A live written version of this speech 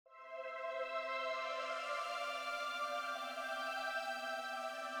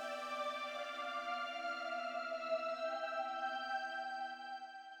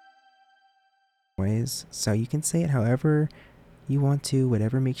ways. So you can say it however you want to,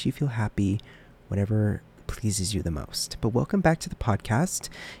 whatever makes you feel happy, whatever pleases you the most. But welcome back to the podcast.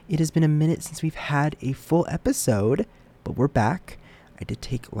 It has been a minute since we've had a full episode, but we're back. I did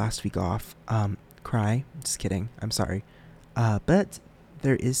take last week off. Cry. Just kidding. I'm sorry. But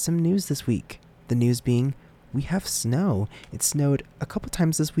there is some news this week. The news being we have snow. It snowed a couple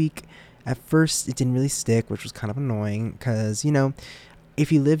times this week. At first, it didn't really stick, which was kind of annoying because,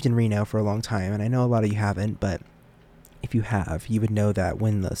 if you lived in Reno for a long time, and I know a lot of you haven't, but if you have, you would know that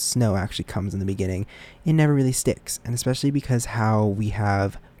when the snow actually comes in the beginning, it never really sticks. And especially because how we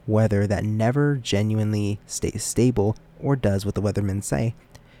have weather that never genuinely stays stable or does what the weathermen say,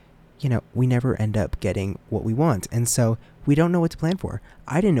 we never end up getting what we want. And so we don't know what to plan for.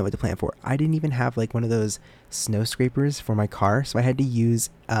 I didn't know what to plan for. I didn't even have one of those snow scrapers for my car. So I had to use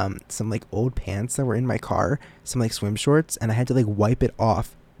some old pants that were in my car, some swim shorts, and I had to wipe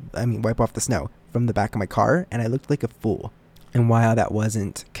off the snow from the back of my car, and I looked like a fool. And while that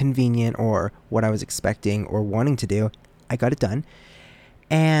wasn't convenient or what I was expecting or wanting to do, I got it done.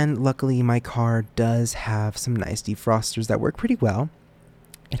 And luckily my car does have some nice defrosters that work pretty well.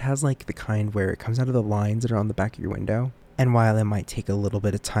 It has the kind where it comes out of the lines that are on the back of your window. And while it might take a little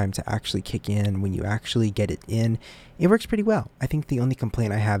bit of time to actually kick in, when you actually get it in, it works pretty well. I think the only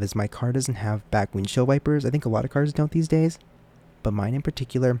complaint I have is my car doesn't have back windshield wipers. I think a lot of cars don't these days, but mine in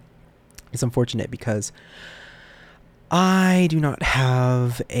particular is unfortunate because I do not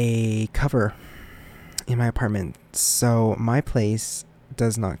have a cover in my apartment. So my place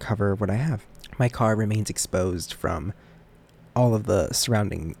does not cover what I have. My car remains exposed from all of the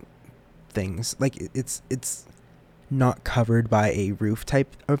surrounding things. It's not covered by a roof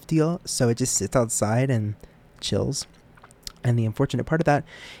type of deal, so it just sits outside and chills. And the unfortunate part of that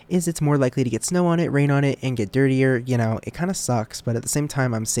is it's more likely to get snow on it, rain on it, and get dirtier. It kind of sucks, but at the same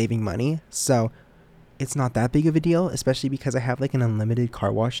time I'm saving money, so it's not that big of a deal, especially because I have an unlimited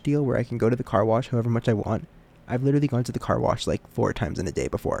car wash deal where I can go to the car wash however much I want. I've literally gone to the car wash 4 times in a day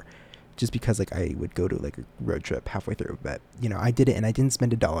before, just because I would go to a road trip halfway through. But I did it and I didn't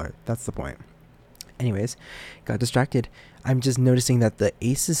spend $1. That's the point. Anyways, got distracted. I'm just noticing that the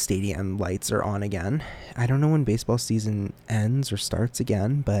Aces Stadium lights are on again. I don't know when baseball season ends or starts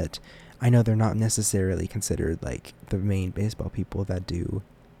again, but I know they're not necessarily considered the main baseball people that do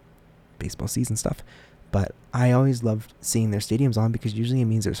baseball season stuff. But I always loved seeing their stadiums on because usually it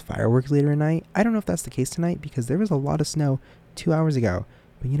means there's fireworks later at night. I don't know if that's the case tonight because there was a lot of snow 2 hours ago.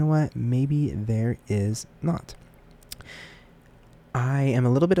 But you know what? Maybe there is not. I am a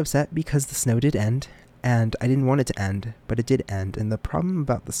little bit upset because the snow did end, and I didn't want it to end, but it did end. And the problem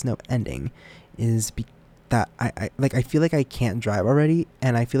about the snow ending is that I feel like I can't drive already,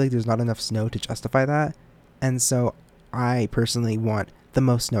 and I feel like there's not enough snow to justify that. And so I personally want the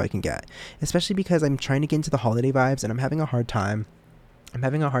most snow I can get, especially because I'm trying to get into the holiday vibes, and I'm having a hard time. I'm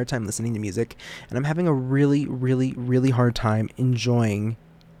having a hard time listening to music, and I'm having a really, really, really hard time enjoying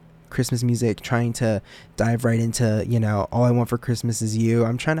Christmas music, trying to dive right into, all I want for Christmas is you.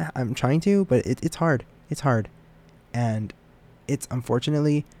 I'm trying to, but it's hard. It's hard. And it's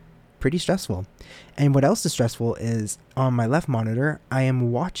unfortunately pretty stressful. And what else is stressful is on my left monitor, I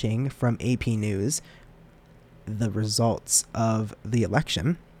am watching from AP News the results of the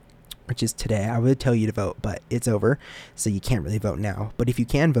election, which is today. I would tell you to vote, but it's over, so you can't really vote now. But if you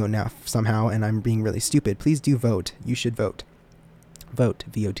can vote now somehow, and I'm being really stupid, please do vote. You should vote. Vote,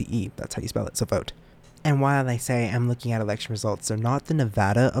 VOTE, that's how you spell it, so vote. And while I say I'm looking at election results, they're not the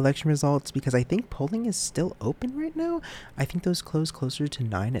Nevada election results because I think polling is still open right now. I think those close closer to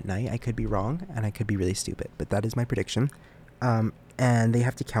 9 at night. I could be wrong, and I could be really stupid, but that is my prediction. And they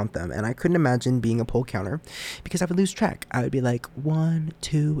have to count them, and I couldn't imagine being a poll counter because I would lose track. I would be 1,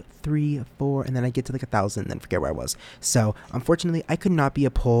 2, 3, 4, and then I get to 1,000 and then forget where I was. So unfortunately I could not be a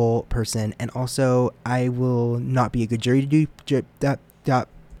poll person, and also I will not be a good jury duty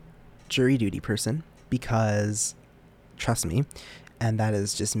person because trust me, and that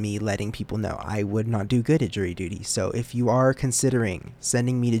is just me letting people know I would not do good at jury duty. So if you are considering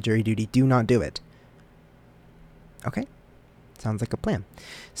sending me to jury duty, do not do it. Okay? Sounds like a plan.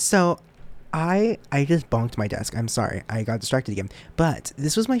 So I just bonked my desk. I'm sorry. I got distracted again. But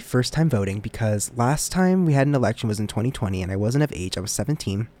this was my first time voting because last time we had an election was in 2020 and I wasn't of age. I was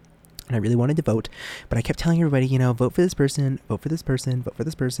 17 and I really wanted to vote. But I kept telling everybody, vote for this person, vote for this person, vote for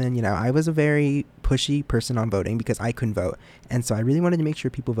this person. I was a very pushy person on voting because I couldn't vote. And so I really wanted to make sure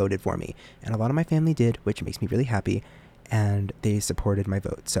people voted for me. And a lot of my family did, which makes me really happy. And they supported my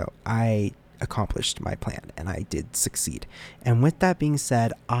vote. So I accomplished my plan and I did succeed. And with that being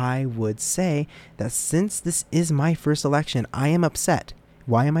said, I would say that since this is my first election, I am upset.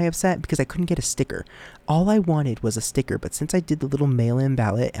 Why am I upset? Because I couldn't get a sticker. All I wanted was a sticker, but since I did the little mail-in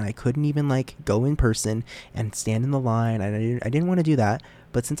ballot and I couldn't even like go in person and stand in the line, I didn't want to do that.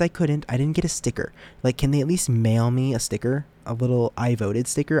 But since I couldn't, I didn't get a sticker. Like, can they at least mail me a sticker? A little I voted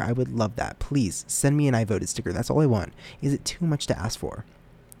sticker? I would love that. Please send me an I voted sticker. That's all I want. Is it too much to ask for?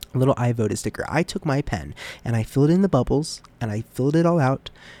 A little I voted sticker. I took my pen and I filled in the bubbles and I filled it all out.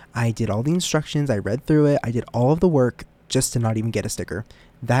 I did all the instructions. I read through it. I did all of the work just to not even get a sticker.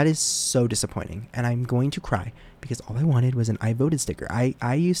 That is so disappointing, and I'm going to cry because all I wanted was an I voted sticker.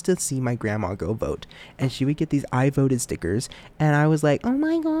 I used to see my grandma go vote, and she would get these I voted stickers, and I was like, oh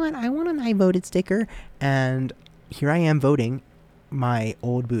my god, I want an I voted sticker. And here I am voting. My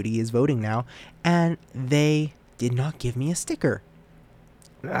old booty is voting now, and they did not give me a sticker.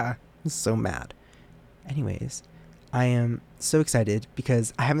 I'm so mad. Anyways, I am so excited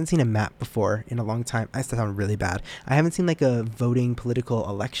because I haven't seen a map before in a long time. I sound really bad. I haven't seen like a voting political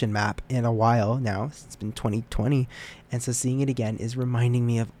election map in a while now. It's been 2020. And so seeing it again is reminding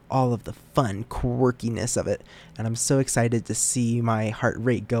me of all of the fun quirkiness of it. And I'm so excited to see my heart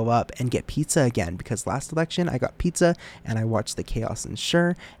rate go up and get pizza again, because last election I got pizza and I watched the chaos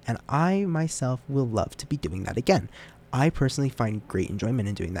ensure, and I myself will love to be doing that again. I personally find great enjoyment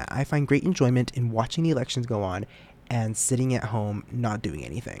in doing that. I find great enjoyment in watching the elections go on and sitting at home not doing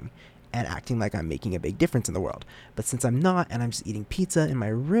anything and acting like I'm making a big difference in the world. But since I'm not, and I'm just eating pizza in my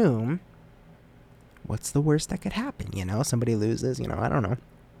room, what's the worst that could happen? Somebody loses, I don't know.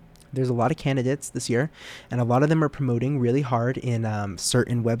 There's a lot of candidates this year, and a lot of them are promoting really hard in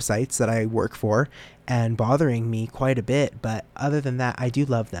certain websites that I work for and bothering me quite a bit. But other than that, I do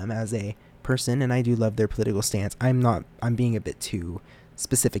love them as a person, and I do love their political stance. I'm being a bit too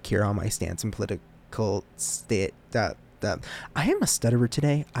specific here on my stance and political state. I am a stutterer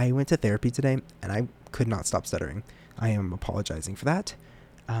today. I went to therapy today and I could not stop stuttering. I am apologizing for that.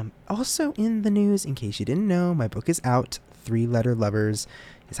 Also in the news, in case you didn't know, my book is out. 3-Letter Lovers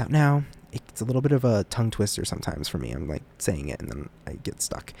is out now. It's a little bit of a tongue twister sometimes for me. I'm like saying it and then I get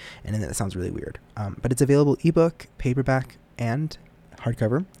stuck and then it sounds really weird. But it's available ebook, paperback, and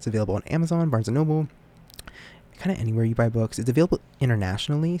hardcover. It's available on Amazon, Barnes & Noble, kind of anywhere you buy books. It's available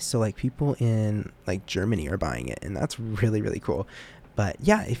internationally, so like people in like Germany are buying it, and that's really, really cool. But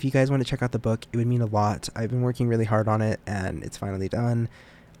yeah, if you guys want to check out the book, it would mean a lot. I've been working really hard on it and it's finally done.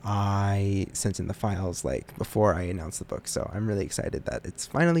 I sent in the files like before I announced the book, so I'm really excited that it's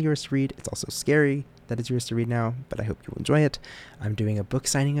finally yours to read. It's also scary that it's yours to read now, but I hope you'll enjoy it. I'm doing a book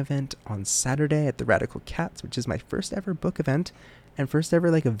signing event on Saturday at the Radical Cats, which is my first ever book event and first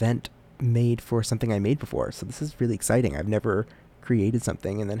ever like event made for something I made before. So this is really exciting. I've never created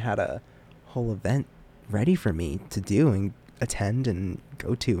something and then had a whole event ready for me to do and attend and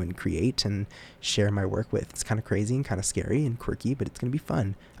go to and create and share my work with. It's kind of crazy and kind of scary and quirky, but it's going to be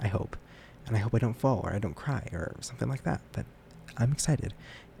fun, I hope. And I hope I don't fall or I don't cry or something like that, but I'm excited.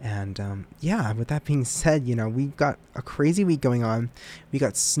 And yeah, with that being said, we've got a crazy week going on. We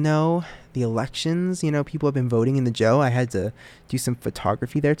got snow, the elections, people have been voting in the Joe. I had to do some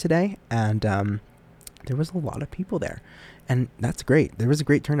photography there today, and there was a lot of people there. And that's great. There was a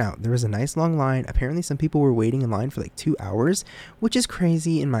great turnout. There was a nice long line. Apparently some people were waiting in line for like 2 hours, which is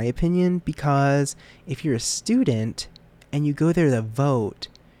crazy in my opinion, because if you're a student and you go there to vote,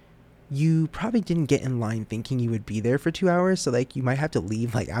 you probably didn't get in line thinking you would be there for 2 hours. So like you might have to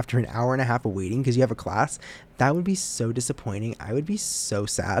leave like after an hour and a half of waiting because you have a class. That would be so disappointing. I would be so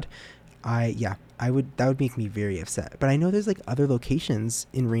sad. That would make me very upset. But I know there's like other locations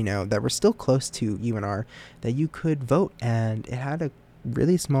in Reno that were still close to UNR that you could vote, and it had a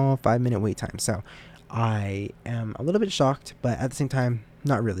really small 5-minute wait time. So I am a little bit shocked, but at the same time,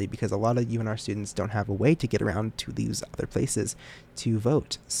 not really, because a lot of UNR students don't have a way to get around to these other places to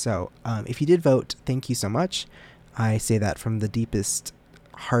vote. So if you did vote, thank you so much. I say that from the deepest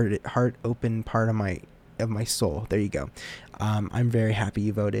heart open part of my soul. There you go. I'm very happy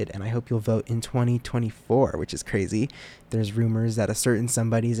you voted, and I hope you'll vote in 2024, which is crazy. There's rumors that a certain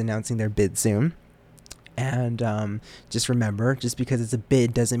somebody is announcing their bid soon. And just remember, just because it's a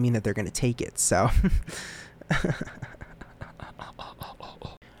bid doesn't mean that they're going to take it. So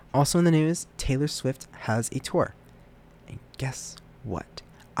also in the news, Taylor Swift has a tour. And guess what?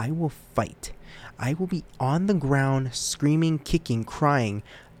 I will fight. I will be on the ground screaming, kicking, crying.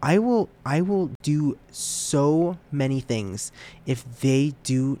 I will do so many things if they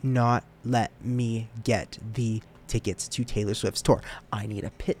do not let me get the tickets to Taylor Swift's tour. I need a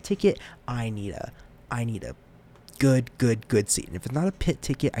pit ticket. I need a good seat. And if it's not a pit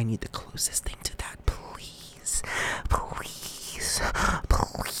ticket, I need the closest thing to that. Please.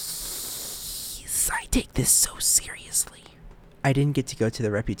 I take this so seriously. I didn't get to go to the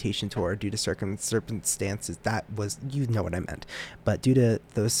Reputation tour due to circumstances. That was, you know what I meant. But due to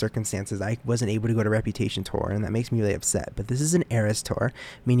those circumstances, I wasn't able to go to Reputation tour, and that makes me really upset. But this is an eras tour,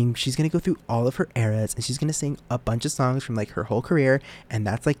 meaning she's going to go through all of her eras, and she's going to sing a bunch of songs from like her whole career. And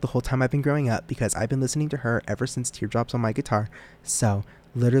that's like the whole time I've been growing up, because I've been listening to her ever since Teardrops on My Guitar. So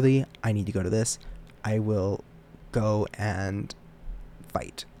literally, I need to go to this. I will go and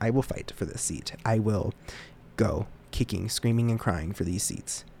fight. I will fight for this seat. I will go kicking, screaming, and crying for these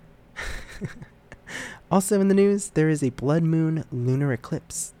seats. Also in the news, there is a blood moon lunar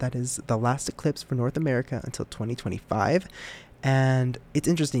eclipse. That is the last eclipse for North America until 2025. And it's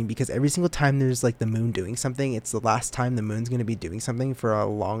interesting because every single time there's like the moon doing something, it's the last time the moon's going to be doing something for a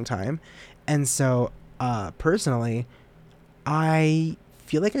long time. And so personally, I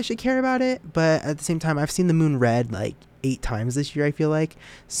feel like I should care about it, but at the same time, I've seen the moon red like 8 times this year, I feel like,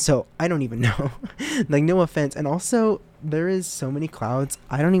 so I don't even know. Like, no offense. And also, there is so many clouds,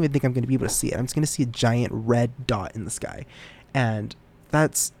 I don't even think I'm going to be able to see it. I'm just going to see a giant red dot in the sky, and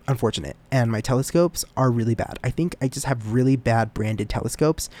that's unfortunate. And my telescopes are really bad. I think I just have really bad branded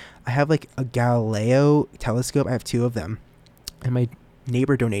telescopes. I have like a Galileo telescope. I have 2 of them, and my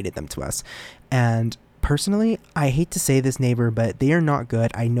neighbor donated them to us. And personally, I hate to say this, neighbor, but they are not good.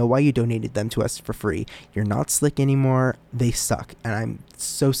 I know why you donated them to us for free. You're not slick anymore. They suck. And I'm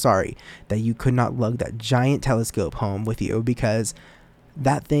so sorry that you could not lug that giant telescope home with you, because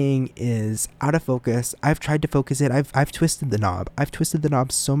that thing is out of focus. I've tried to focus it. I've twisted the knob. I've twisted the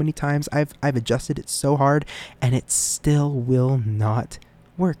knob so many times. I've adjusted it so hard, and it still will not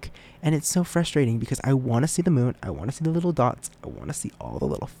work. And it's so frustrating because I want to see the moon. I want to see the little dots. I want to see all the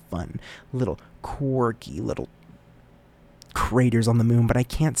little fun, little quirky little craters on the moon, but I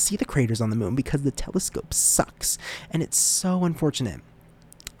can't see the craters on the moon because the telescope sucks, and it's so unfortunate.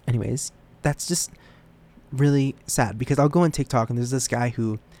 Anyways, that's just really sad, because I'll go on TikTok and there's this guy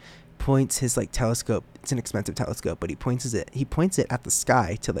who points his like telescope. It's an expensive telescope, but he points it at the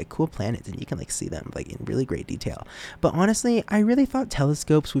sky to like cool planets, and you can like see them like in really great detail. But honestly, I really thought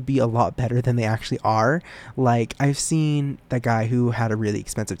telescopes would be a lot better than they actually are. Like, I've seen that guy who had a really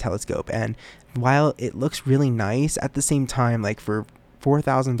expensive telescope, and while it looks really nice, at the same time, like for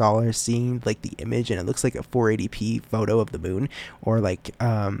 $4,000 seeing like the image and it looks like a 480p photo of the moon or like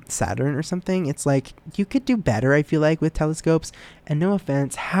Saturn or something, it's like you could do better, I feel like, with telescopes. And no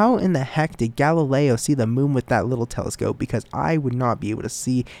offense, how in the heck did Galileo see the moon with that little telescope? Because I would not be able to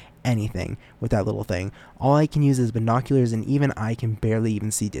see anything with that little thing. All I can use is binoculars, and even I can barely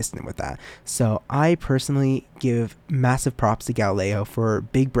even see distant with that. So I personally give massive props to Galileo for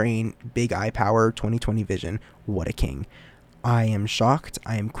big brain, big eye power, 20/20 vision. What a king. I am shocked.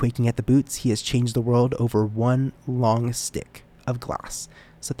 I am quaking at the boots. He has changed the world over one long stick of glass.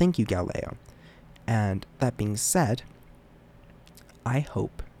 So thank you, Galileo. And that being said, I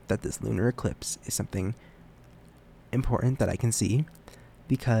hope that this lunar eclipse is something important that I can see,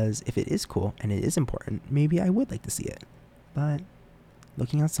 because if it is cool and it is important, maybe I would like to see it. But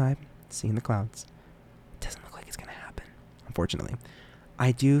looking outside, seeing the clouds, it doesn't look like it's going to happen, unfortunately.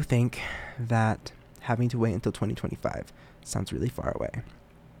 I do think that having to wait until 2025 sounds really far away,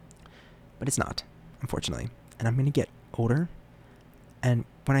 but it's not, unfortunately. And I'm going to get older, and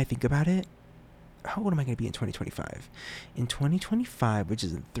when I think about it, how old am I going to be in 2025? In 2025, which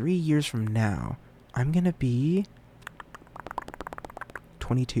is in 3 years from now, I'm going to be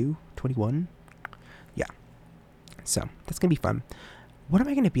 22, 21. Yeah. So that's going to be fun. What am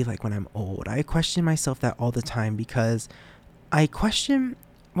I going to be like when I'm old? I question myself that all the time, because I think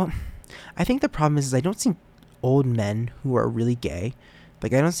the problem is I don't see old men who are really gay.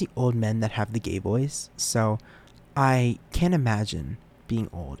 Like, I don't see old men that have the gay voice. So I can't imagine being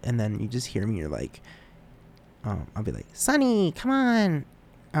old, and then you just hear me, you're like, I'll be like, Sonny, come on.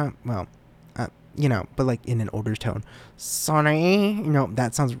 But like in an older tone. Sonny,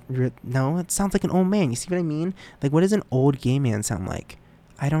 that sounds, no, it sounds like an old man. You see what I mean? Like, what does an old gay man sound like?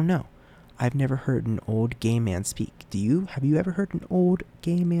 I don't know. I've never heard an old gay man speak. Have you ever heard an old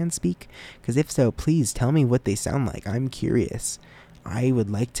gay man speak? Because if so, please tell me what they sound like. I'm curious. I would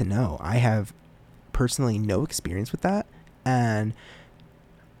like to know. I have personally no experience with that, and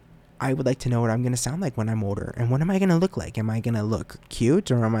I would like to know what I'm going to sound like when I'm older. And what am I going to look like? Am I going to look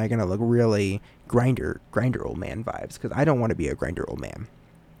cute, or am I going to look really grinder old man vibes? Because I don't want to be a grinder old man.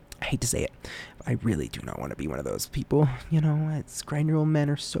 I hate to say it, but I really do not want to be one of those people. It's Grindr old men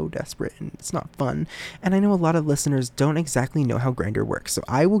are so desperate, and it's not fun. And I know a lot of listeners don't exactly know how Grindr works, so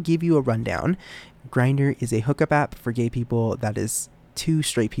I will give you a rundown. Grindr is a hookup app for gay people that is 2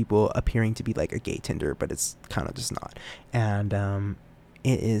 straight people appearing to be like a gay Tinder, but it's kind of just not. And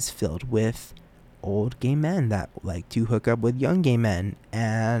it is filled with old gay men that like to hook up with young gay men,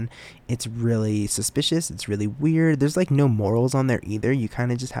 and it's really suspicious. It's really weird. There's like no morals on there either. You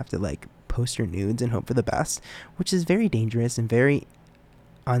kind of just have to like post your nudes and hope for the best, which is very dangerous and very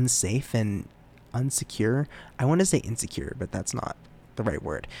unsafe and unsecure. I want to say insecure, but that's not the right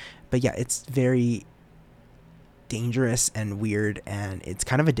word. But yeah, it's very dangerous and weird, and it's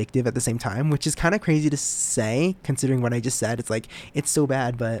kind of addictive at the same time, which is kind of crazy to say considering what I just said. It's like, it's so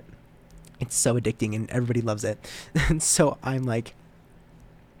bad, but it's so addicting and everybody loves it. And so I'm like,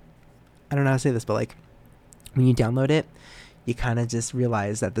 I don't know how to say this, but like when you download it, you kind of just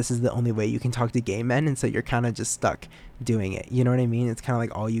realize that this is the only way you can talk to gay men, and so you're kind of just stuck doing it. You know what I mean? It's kind of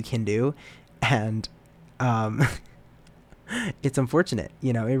like all you can do, and it's unfortunate,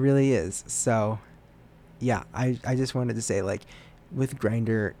 you know, it really is. So yeah, I just wanted to say, like, with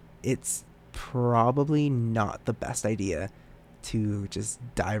Grindr, it's probably not the best idea to just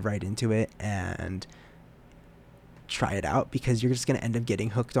dive right into it and try it out, because you're just going to end up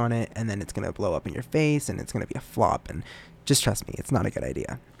getting hooked on it, and then it's going to blow up in your face and it's going to be a flop, and just trust me, it's not a good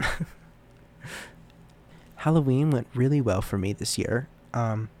idea. Halloween went really well for me this year,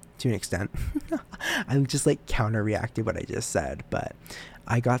 to an extent. I just like counter reacted what I just said, but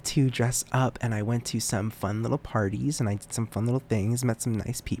I got to dress up and I went to some fun little parties and I did some fun little things, met some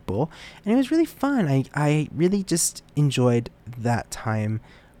nice people, and it was really fun. I really just enjoyed that time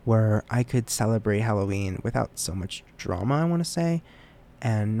where I could celebrate Halloween without so much drama, I want to say,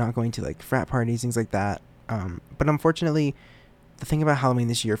 and not going to like frat parties, things like that. But unfortunately, the thing about Halloween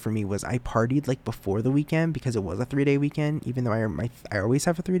this year for me was I partied like before the weekend, because it was a 3-day weekend, even though I always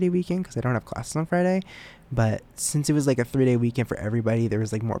have a 3-day weekend because I don't have classes on Friday. But since it was like a 3-day weekend for everybody, there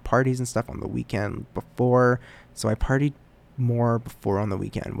was like more parties and stuff on the weekend before. So I partied more before on the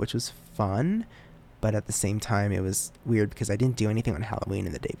weekend, which was fun. But at the same time, it was weird because I didn't do anything on Halloween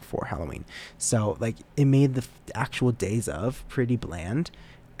and the day before Halloween. So like it made the actual days of pretty bland.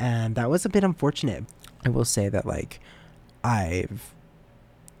 And that was a bit unfortunate. I will say that like I've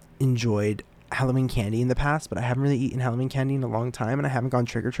enjoyed Halloween candy in the past, but I haven't really eaten Halloween candy in a long time, and I haven't gone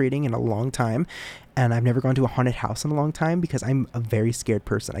trick-or-treating in a long time, and I've never gone to a haunted house in a long time because I'm a very scared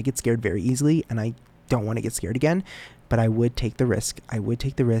person. I get scared very easily, and I don't want to get scared again, but I would take the risk. I would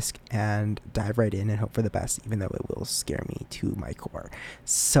take the risk and dive right in and hope for the best, even though it will scare me to my core.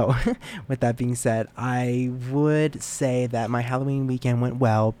 So with that being said, I would say that my Halloween weekend went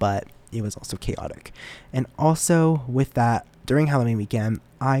well, but it was also chaotic. And also with that, during Halloween weekend,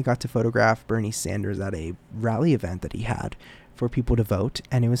 I got to photograph Bernie Sanders at a rally event that he had for people to vote,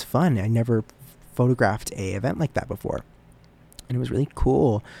 and it was fun. I never photographed a event like that before, and it was really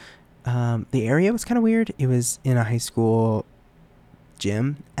cool. The area was kind of weird. It was in a high school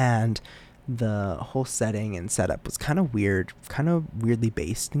gym, and the whole setting and setup was kind of weird, kind of weirdly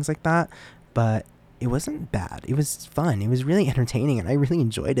based, things like that, but it wasn't bad. It was fun. It was really entertaining, and I really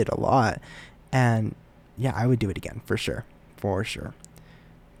enjoyed it a lot. And yeah, I would do it again for sure. For sure.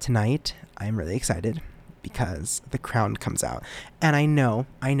 Tonight, I'm really excited because The Crown comes out. And I know,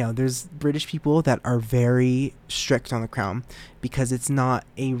 there's British people that are very strict on The Crown because it's not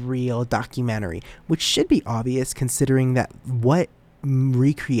a real documentary, which should be obvious considering that what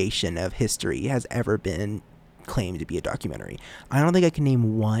recreation of history has ever been claimed to be a documentary. I don't think I can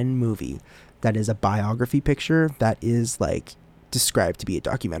name one movie that is a biography picture that is like described to be a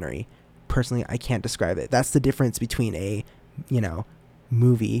documentary. Personally, I can't describe it. That's the difference between a,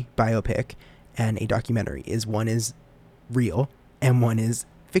 movie biopic and a documentary, is one is real and one is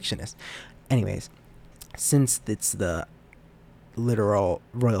fictionist. Anyways, since it's the literal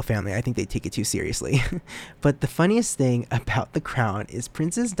royal family, I think they take it too seriously. But the funniest thing about The Crown is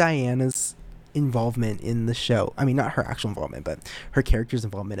Princess Diana's involvement in the show. I mean, not her actual involvement, but her character's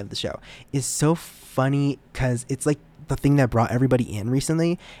involvement of the show is so funny because it's like the thing that brought everybody in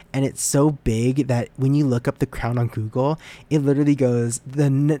recently, and it's so big that when you look up The Crown on Google, it literally goes, the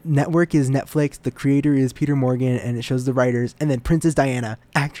network is Netflix, the creator is Peter Morgan, and it shows the writers, and then Princess Diana,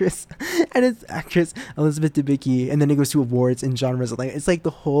 actress, and it's actress Elizabeth Debicki, and then it goes to awards and genres. Like, it's like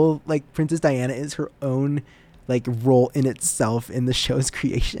the whole, like, Princess Diana is her own like role in itself in the show's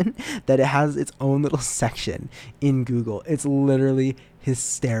creation, that it has its own little section in Google. It's literally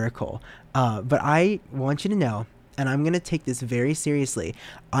hysterical. But I want you to know, and I'm going to take this very seriously,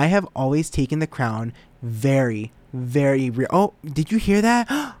 I have always taken The Crown very, very oh, did you hear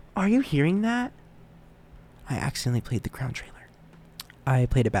that? Are you hearing that? I accidentally played the Crown trailer. I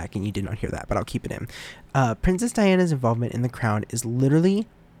played it back and you did not hear that, but I'll keep it in. Princess Diana's involvement in The Crown is literally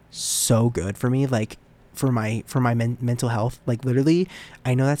so good for me. Like, mental health. Like, literally,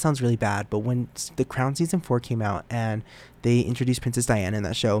 I know that sounds really bad, but when the Crown season 4 came out and they introduced Princess Diana in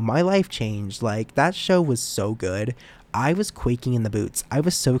that show, my life changed. Like, that show was so good. I was quaking in the boots. I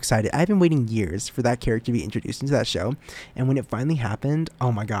was so excited. I've been waiting years for that character to be introduced into that show, and when it finally happened,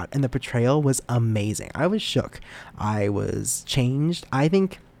 oh my god. And the portrayal was amazing. I was shook. I was changed. I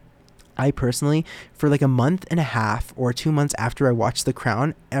think I personally, for like a month and a half or 2 months after I watched The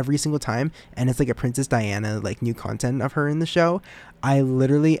Crown, every single time, and it's like a Princess Diana, like, new content of her in the show, I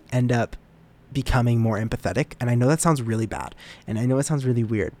literally end up becoming more empathetic. And I know that sounds really bad, and I know it sounds really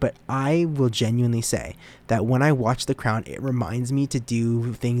weird, but I will genuinely say that when I watch The Crown, it reminds me to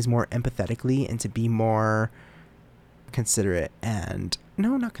do things more empathetically and to be more considerate. And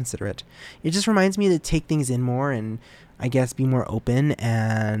no, not considerate, it just reminds me to take things in more, and I guess be more open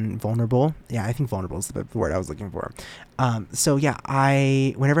and vulnerable. Yeah, I think vulnerable is the word I was looking for. So yeah,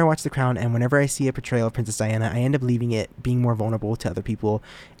 whenever I watch The Crown and whenever I see a portrayal of Princess Diana, I end up leaving it being more vulnerable to other people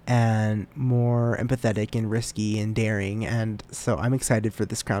and more empathetic and risky and daring. And so I'm excited for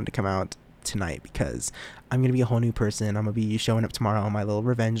this Crown to come out tonight, because I'm gonna be a whole new person. I'm gonna be showing up tomorrow in my little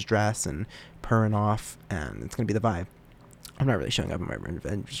revenge dress and purring off, and it's gonna be the vibe. I'm not really showing up in my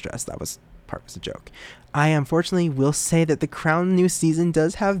revenge dress. That was a joke. I unfortunately will say that The Crown new season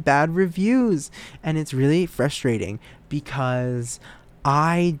does have bad reviews, and it's really frustrating because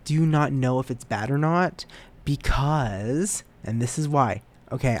I do not know if it's bad or not, because, and this is why,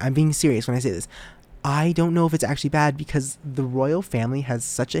 okay, I'm being serious when I say this, I don't know if it's actually bad because the royal family has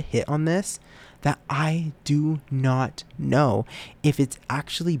such a hit on this that I do not know if it's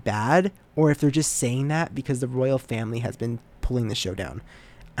actually bad or if they're just saying that because the royal family has been pulling the show down.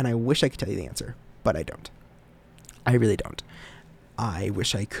 And I wish I could tell you the answer, but I don't. I really don't. I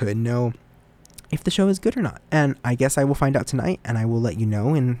wish I could know if the show is good or not. And I guess I will find out tonight, and I will let you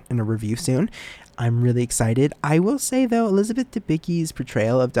know in a review soon. I'm really excited. I will say, though, Elizabeth Debicki's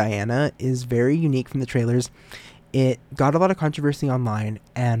portrayal of Diana is very unique from the trailers. It got a lot of controversy online,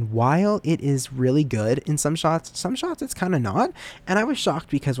 and while it is really good in some shots it's kind of not. And I was shocked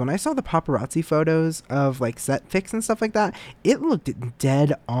because when I saw the paparazzi photos of like set pics and stuff like that, it looked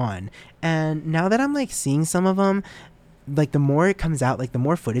dead on. And now that I'm like seeing some of them, like the more it comes out, like the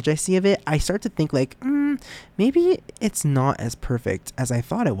more footage I see of it, I start to think like, maybe it's not as perfect as I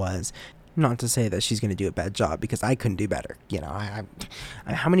thought it was. Not to say that she's going to do a bad job, because I couldn't do better. You know, I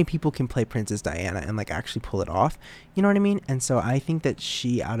how many people can play Princess Diana and like actually pull it off? You know what I mean? And so I think that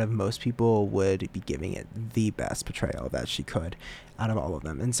she, out of most people, would be giving it the best portrayal that she could out of all of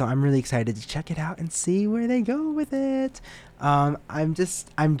them. And so I'm really excited to check it out and see where they go with it. I'm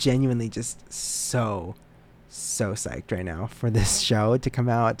genuinely just so psyched right now for this show to come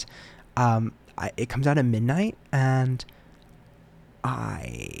out. It comes out at midnight, and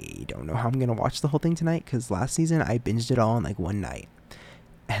I don't know how I'm going to watch the whole thing tonight, because last season I binged it all in like one night.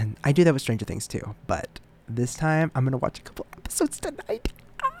 And I do that with Stranger Things too. But this time I'm going to watch a couple episodes tonight.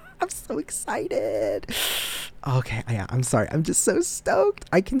 I'm so excited. Okay, yeah, I'm sorry. I'm just so stoked.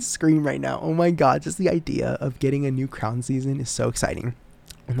 I can scream right now. Oh my god, just the idea of getting a new Crown season is so exciting.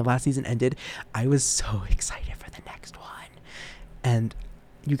 When the last season ended, I was so excited for the next one. And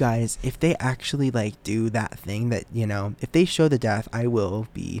you guys, if they actually like do that thing that, you know, if they show the death, I will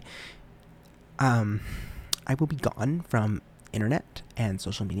be gone from internet and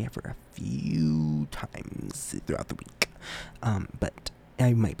social media for a few times throughout the week. But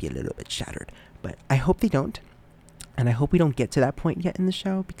I might be a little bit shattered, but I hope they don't. And I hope we don't get to that point yet in the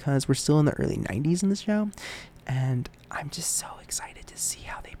show, because we're still in the early 90s in the show. And I'm just so excited to see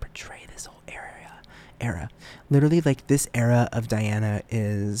how they portray this whole era. Literally, like, this era of Diana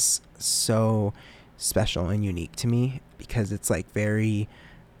is so special and unique to me, because it's like very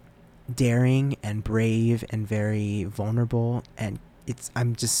daring and brave and very vulnerable, and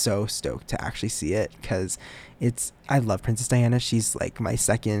I'm just so stoked to actually see it, because I love Princess Diana. She's like my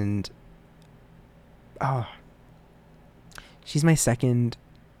second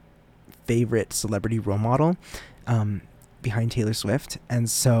favorite celebrity role model, behind Taylor Swift. And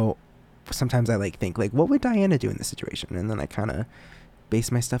so sometimes I like think like, what would Diana do in this situation? And then I kind of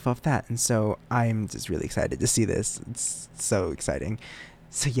base my stuff off that. And so I'm just really excited to see this. It's so exciting.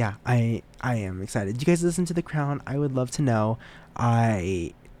 So yeah, I am excited. Do you guys listen to The Crown? I would love to know.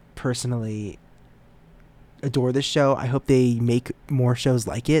 I personally adore this show. I hope they make more shows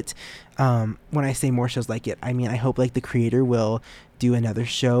like it. When I say more shows like it, I mean I hope like the creator will do another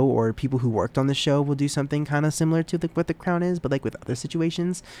show, or people who worked on the show will do something kind of similar to what The Crown is, but like with other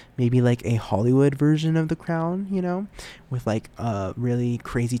situations. Maybe like a Hollywood version of The Crown, you know, with like a really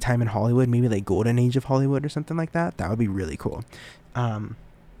crazy time in Hollywood, maybe like golden age of Hollywood or something like that. That would be really cool.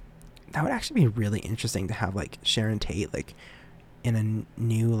 that would actually be really interesting to have like Sharon Tate like in a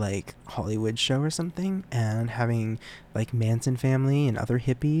new like Hollywood show or something, and having like Manson family and other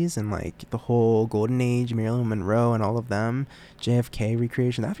hippies and like the whole golden age, Marilyn Monroe and all of them, JFK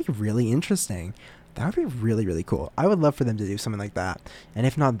recreation. That would be really interesting. That would be really, really cool. I would love for them to do something like that. And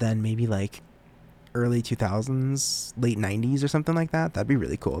if not, then maybe like early 2000s, late 90s or something like that. That'd be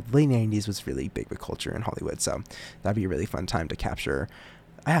really cool. The late 90s was really big with culture in Hollywood, so that'd be a really fun time to capture.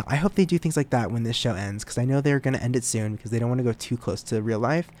 I hope they do things like that when this show ends, because I know they're going to end it soon because they don't want to go too close to real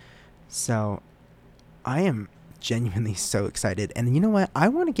life. So I am genuinely so excited. And you know what? I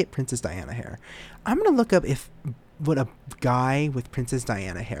want to get Princess Diana hair. I'm going to look up what a guy with Princess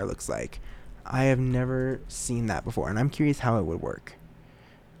Diana hair looks like. I have never seen that before, and I'm curious how it would work.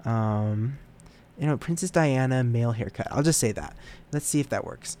 Princess Diana male haircut. I'll just say that. Let's see if that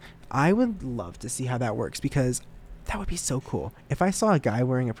works. I would love to see how that works, because that would be so cool. If I saw a guy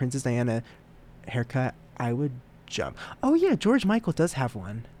wearing a Princess Diana haircut, I would jump. Oh yeah, George Michael does have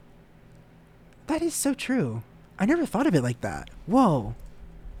one. That is so true. I never thought of it like that. Whoa.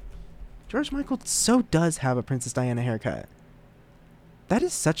 George Michael so does have a Princess Diana haircut. That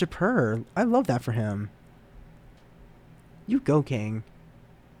is such a purr. I love that for him. You go, King.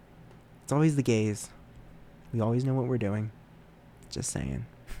 It's always the gays. We always know what we're doing. Just saying.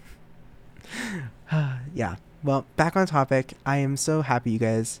 Yeah. Well, back on topic. I am so happy you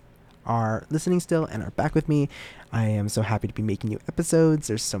guys are listening still and are back with me. I am so happy to be making new episodes.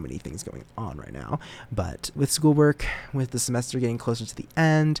 There's so many things going on right now. But with schoolwork, with the semester getting closer to the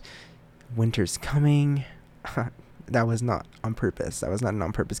end, winter's coming. That was not on purpose. That was not an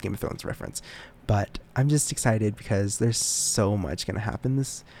on-purpose Game of Thrones reference. But I'm just excited because there's so much going to happen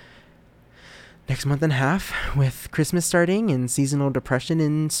this next month and a half, with Christmas starting and seasonal depression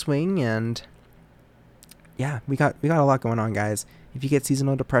in swing. And yeah, we got a lot going on, guys. If you get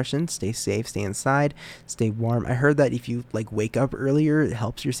seasonal depression, stay safe, stay inside, stay warm. I heard that if you like wake up earlier, it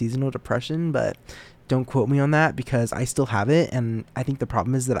helps your seasonal depression, but don't quote me on that because I still have it, and I think the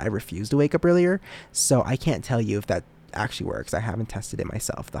problem is that I refuse to wake up earlier, so I can't tell you if that actually works. I haven't tested it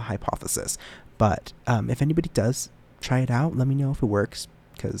myself, the hypothesis. But if anybody does try it out, let me know if it works,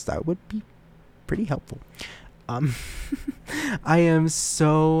 because that would be pretty helpful. I am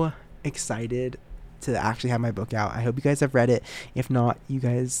so excited to actually have my book out. I hope you guys have read it. If not, you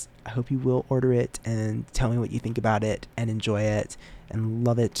guys, I hope you will order it and tell me what you think about it and enjoy it and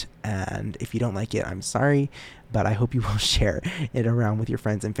love it. And if you don't like it, I'm sorry, but I hope you will share it around with your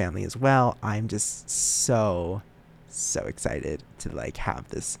friends and family as well. I'm just so excited to like have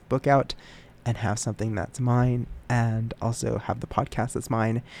this book out and have something that's mine, and also have the podcast that's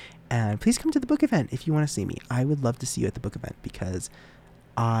mine. And please come to the book event if you want to see me. I would love to see you at the book event, because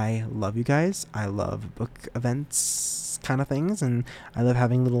I love you guys. I love book events kind of things, and I love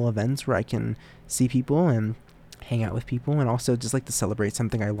having little events where I can see people and hang out with people, and also just like to celebrate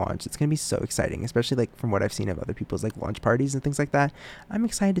something I launched. It's going to be so exciting, especially like from what I've seen of other people's like launch parties and things like that. I'm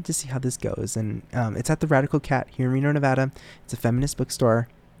excited to see how this goes. And it's at the Radical Cat here in Reno, Nevada. It's a feminist bookstore.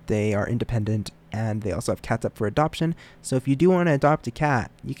 They are independent, and they also have cats up for adoption. So if you do want to adopt a cat,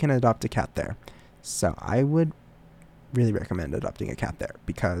 you can adopt a cat there. So I would really recommend adopting a cat there,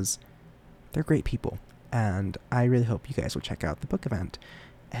 because they're great people, and I really hope you guys will check out the book event.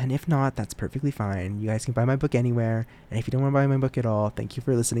 And if not, that's perfectly fine. You guys can buy my book anywhere. And if you don't want to buy my book at all, thank you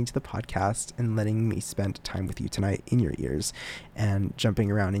for listening to the podcast and letting me spend time with you tonight in your ears and jumping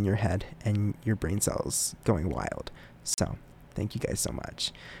around in your head and your brain cells going wild. So thank you guys so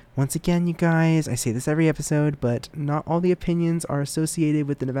much. Once again, you guys, I say this every episode, but not all the opinions are associated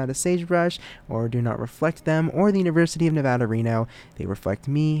with the Nevada Sagebrush or do not reflect them or the University of Nevada, Reno. They reflect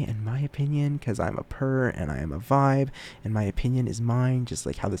me and my opinion, because I'm a purr and I am a vibe, and my opinion is mine, just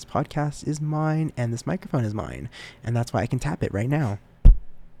like how this podcast is mine and this microphone is mine. And that's why I can tap it right now.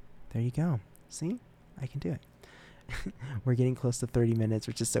 There you go. See? I can do it. We're getting close to 30 minutes,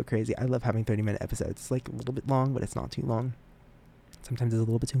 which is so crazy. I love having 30-minute episodes. It's like a little bit long, but it's not too long. Sometimes it's a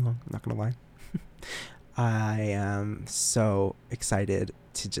little bit too long, I'm not going to lie. I am so excited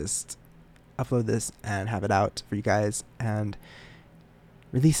to just upload this and have it out for you guys and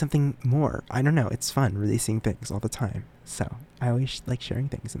release something more. I don't know. It's fun releasing things all the time. So I always like sharing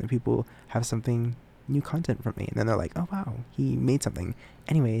things, and then people have something new content from me, and then they're like, oh wow, he made something.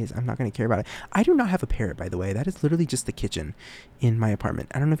 Anyways, I'm not going to care about it. I do not have a parrot, by the way. That is literally just the kitchen in my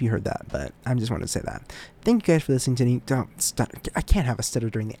apartment. I don't know if you heard that, but I just wanted to say that. Thank you guys for listening to me. Don't stutter. I can't have a stutter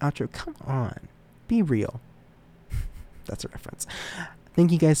during the outro. Come on. Be real. That's a reference.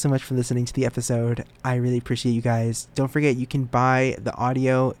 Thank you guys so much for listening to the episode. I really appreciate you guys. Don't forget, you can buy the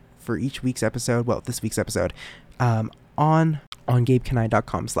audio for each week's episode, well, this week's episode, on on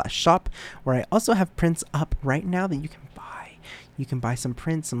gabekanai.com/shop, where I also have prints up right now that you can buy. You can buy some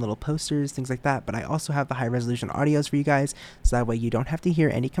prints, some little posters, things like that. But I also have the high resolution audios for you guys, so that way you don't have to hear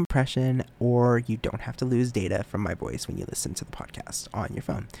any compression or you don't have to lose data from my voice when you listen to the podcast on your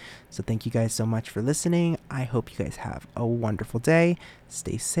phone. So thank you guys so much for listening. I hope you guys have a wonderful day.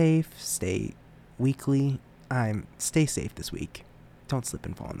 Stay safe, stay safe this week. Don't slip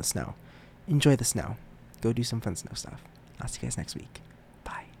and fall in the snow. Enjoy the snow. Go do some fun snow stuff. I'll see you guys next week.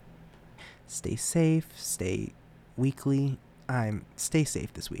 Bye. Stay safe, stay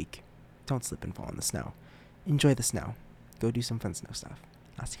safe this week. Don't slip and fall in the snow. Enjoy the snow. Go do some fun snow stuff.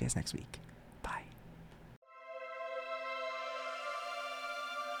 I'll see you guys next week.